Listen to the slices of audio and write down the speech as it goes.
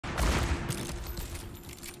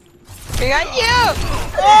I got you!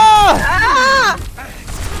 Oh! Ah!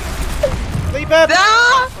 Leap up!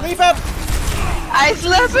 No! Leap up! I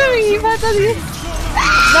slept him, he mata me!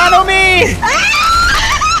 Not on me!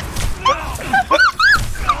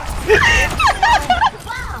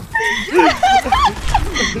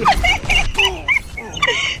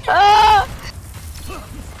 Ah!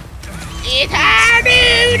 It's hard,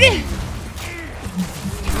 dude!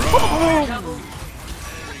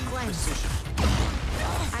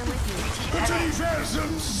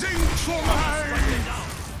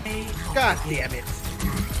 God damn it.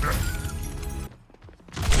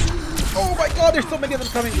 Oh my god, there's so many of them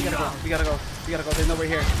coming. We gotta go, we gotta go, we gotta go. There's nobody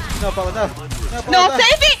here. No, Paula, no. No, Paula, No, no.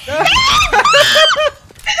 save me!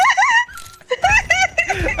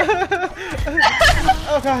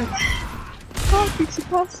 Oh god. Oh, Pixie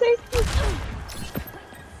Pop, save me!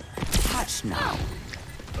 Touch now.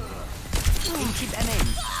 Keep them in.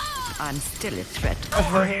 I'm still a threat.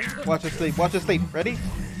 Watch us sleep, watch us sleep. Ready? You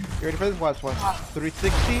ready for this? Watch, watch.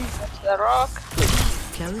 360. The rock.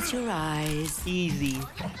 Close your eyes. Easy.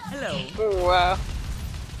 Hello. Oh, wow.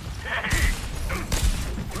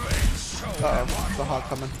 Uh-oh, the hog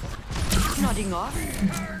coming. Nodding off.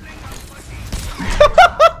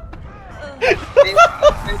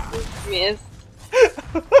 Miss.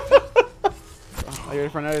 Are you ready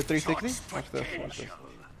for another 360? Watch this, watch this.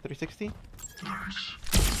 360?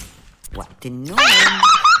 What the no?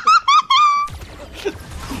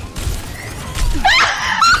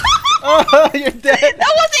 Oh, you're dead!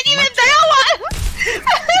 That wasn't even that one!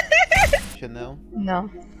 Should know. No.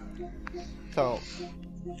 So,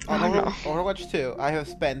 on Overwatch 2, I have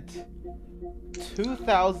spent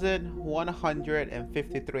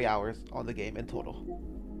 2,153 hours on the game in total.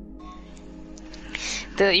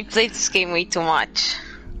 Dude, you played this game way too much.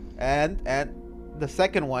 And the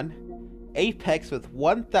second one, Apex with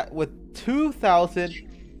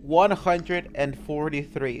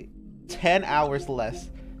 2,143, 10 hours less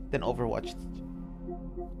than Overwatch.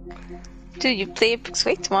 Dude, you play Apex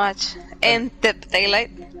way too much. And Dead by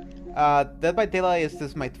Daylight. Dead by Daylight is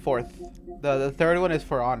this my fourth. The third one is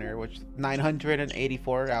For Honor, which is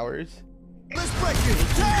 984 hours. Let's break it!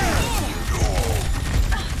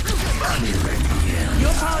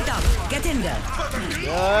 You're powered up. Get in there.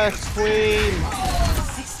 Yes, queen!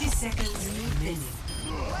 60 seconds remaining.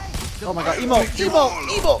 Oh my god, emo! Emo!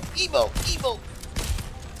 Emo! Emo! Emo!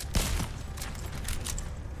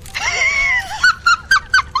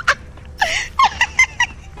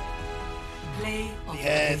 Play of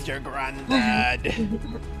Yes, your granddad! You're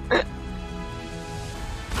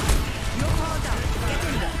powered up. Get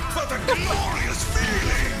in there. For the glorious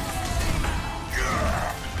feeling!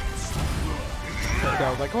 I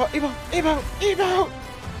was like, oh, emo! Emo! Emo!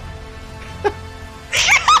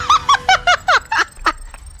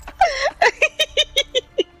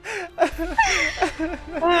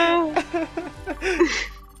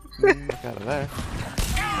 Got it there.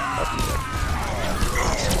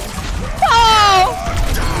 Oh!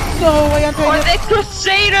 No, I am For the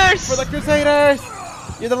Crusaders! For the Crusaders!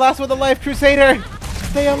 You're the last one alive, Crusader!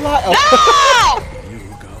 Stay alive! Oh.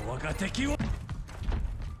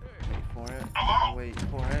 Wait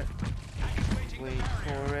for it. Wait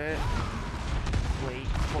for it. Wait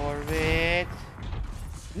for it.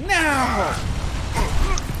 Now!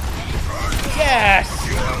 Yes!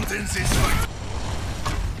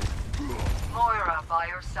 Moira by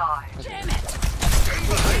your side. Damn it! Stand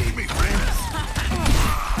behind me, friends!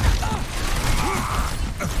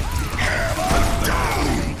 Hammer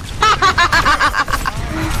down!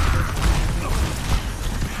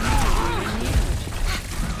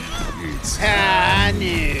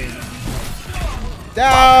 Cannon! No,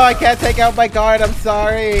 I can't take out my guard, I'm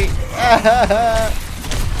sorry!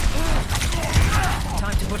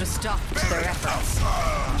 Time to put a stop to their efforts.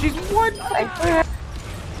 She's one!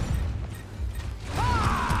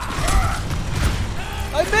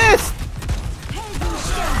 I missed!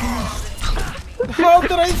 How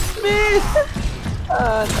did I miss?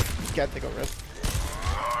 Can't take a risk.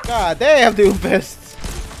 God damn, Doomfist!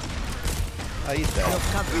 Oh, he's dead.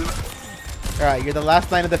 Alright, you're the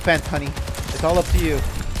last line of defense, honey. It's all up to you.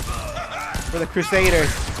 For the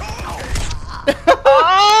Crusaders. For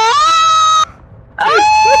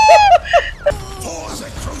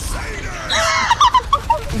the Crusaders!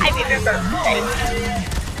 I remember.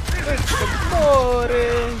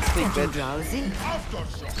 Sleep, bitch. Drowsy?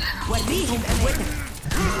 Well, leave him and with him.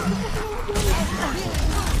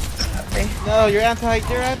 No, you're anti.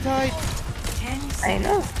 You're anti. I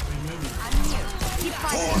know.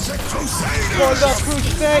 For the Crusaders! For the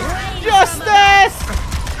Crusade. Justice!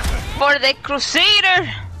 For the Crusader!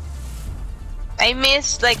 I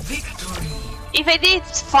missed like If I did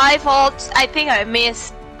 5 ults, I think I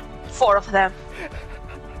missed 4 of them.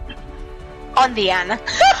 On the Ana.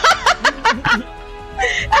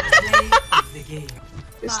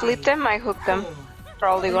 You sleep them, I hook them.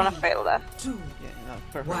 Probably gonna fail that. Yeah, no,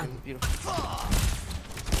 perfect. Beautiful.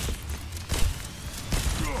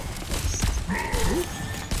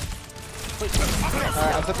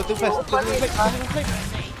 Alright, I'll set the Doomfist.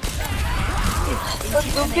 But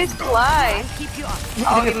Doomfist fly.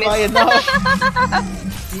 Oh, he fly enough.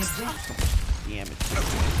 Damn it.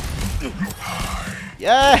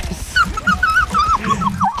 Yes!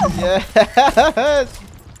 Yes!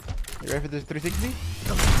 You ready for this 360?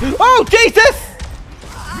 Oh, Jesus!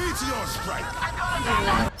 Meteor strike.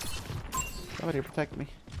 Somebody protect me.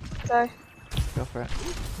 Okay. Go for it.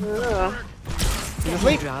 Ugh. He's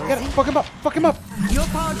asleep. Get it. Fuck him up. Fuck him up. You're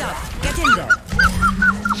powered up. Get in there.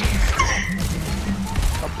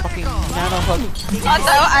 A fucking nano hug. I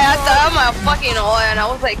had to have my fucking ult and I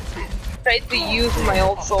was like trying to use my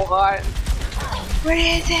ult so hard. Where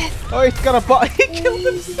is it? Oh, he's got a bot. He killed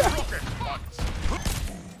himself.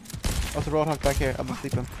 Also, Roadhog back here. I'm gonna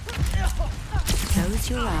sleep him. Close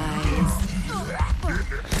your eyes.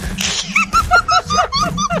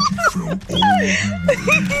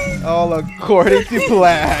 All according to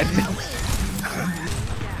plan.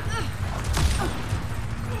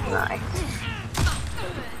 Nice.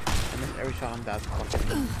 I missed every shot on that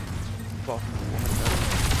fucking boss.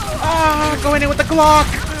 Ah, going in with the Glock.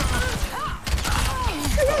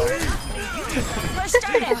 We're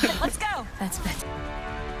started. Let's go. That's better.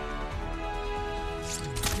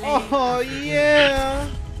 Oh yeah.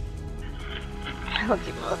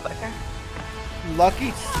 Lucky motherfucker.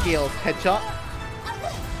 Lucky skills headshot.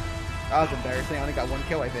 That was embarrassing. I only got 1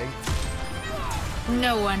 kill, I think.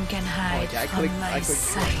 No one can hide yeah, I from clicked my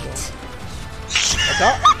sight.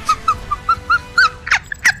 Headshot.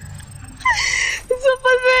 It's so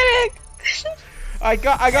pathetic. I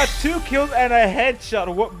got 2 kills and a headshot.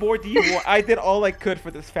 What more do you want? I did all I could for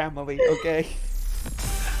this family. Okay.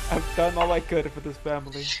 I've done all I could for this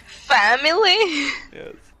family. Family?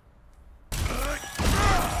 Yes.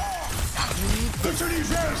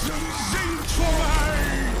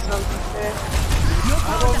 I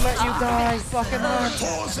won't let you die, fucking hard.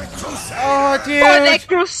 Oh, dude! For the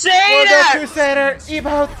Crusaders! For the Crusader!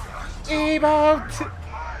 Emote! Emote!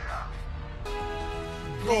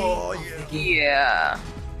 Oh, yeah. Yeah.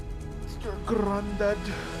 Mr. Grandad.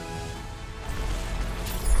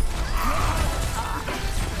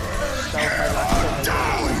 That was my last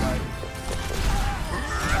kill.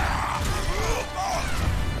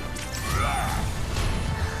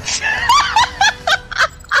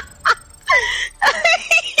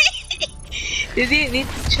 You didn't need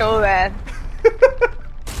to show that.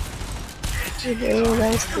 Oh,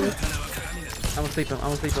 nice dude. I'm gonna sleep him.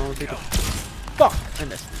 Fuck! I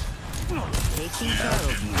missed. Taking care of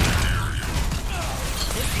you.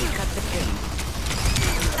 This will cut the pain.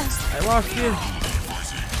 I lost you.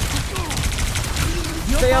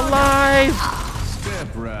 Stay alive! Step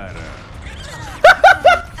rider.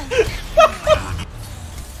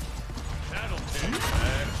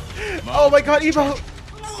 Oh my god, Evo!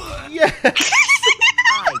 Yes!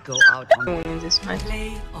 I go out on This one.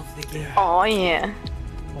 play of the game. Oh yeah.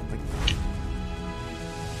 Oh my god.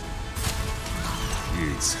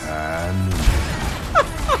 It's hand.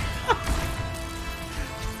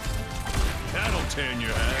 That'll turn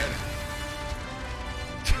your head.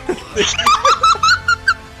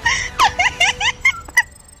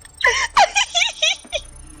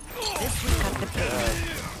 This will cut the pain.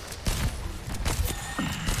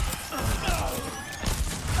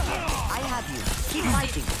 I have you. Keep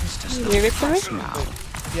fighting. Give it to me. Now.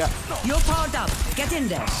 Yeah. You're powered up. Get in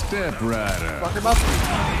there. Step rider. Fuck him up.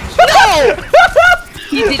 No!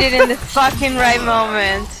 You did it in the fucking right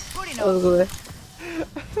moment. That was good.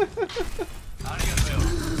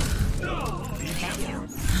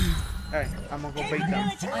 Alright, I'm gonna go bait them.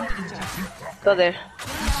 Go there.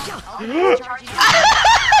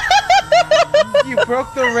 You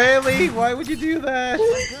broke the railing! Why would you do that?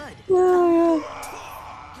 I'm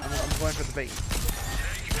going for the bait.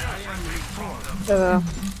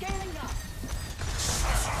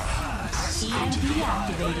 EMP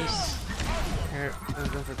activated. Here, let's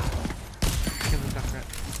go for the kill the duck.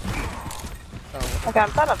 Oh. Okay,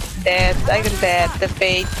 I'm kind of dead. I can dead. The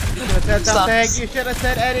bait. You should have said something. Sucks. You should have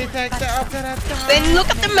said anything. Then look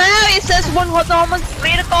at the map. It says one hot almost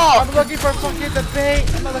critical. I'm looking for fucking the bait.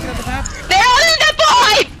 I'm not looking at the map. They're on the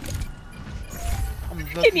point. I'm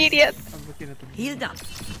Fucking looking, idiot. I'm looking at the map. Healed up.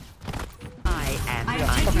 I am Yeah,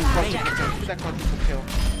 fucking ready. close. That close to kill.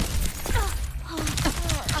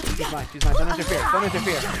 She's mine. She's mine. Don't interfere. Don't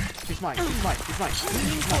interfere. She's mine. She's mine. She's mine.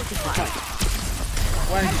 She's mine. She's mine.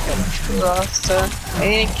 Why did you kill her? You lost her. I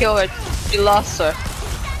didn't kill her. You lost her.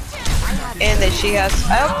 And then she has.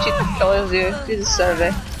 I hope she kills you. You deserve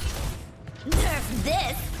it. Nerf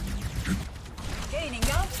this. Gaining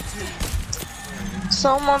altitude.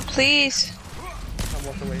 Someone, please. I'll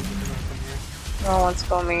walk away. No one's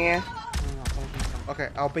coming here. Okay,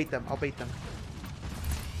 I'll bait them. I'll bait them.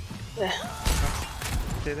 Yeah.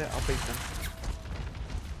 Stay there. I'll bait them.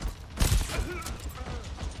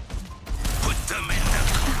 Put them in the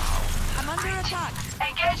I'm under attack.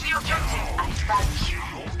 Engage the objective. I found you.